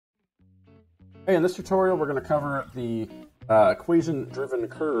Hey, in this tutorial, we're going to cover the equation-driven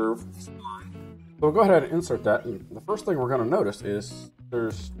curve spline. So we'll go ahead and insert that. And the first thing we're going to notice is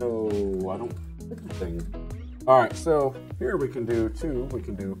there's no, I don't think anything. All right, so here we can do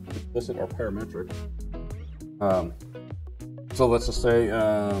explicit or parametric. So let's just say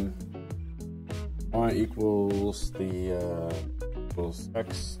y equals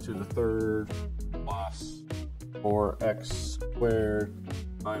x to the third plus 4x squared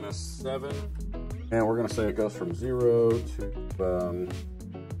minus 7. And we're going to say it goes from 0 to,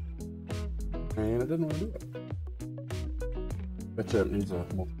 and it didn't want to do it. Bet you it needs a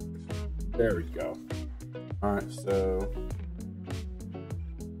multiplication. There we go. All right, so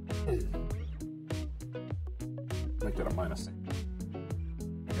make that a minus 8.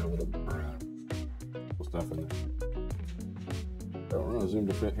 Get a little more cool stuff in there. So we're going to zoom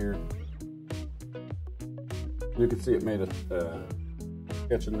to fit here. You can see it made a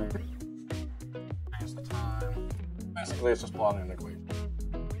sketch in there. Basically, it's just plotting an equation.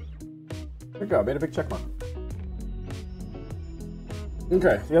 There we go, made a big check mark.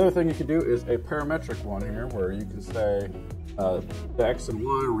 Okay, the other thing you can do is a parametric one here, where you can say the x and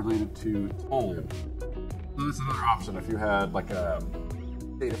y are related to time. So that's another option if you had like a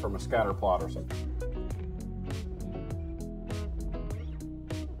data from a scatter plot or something.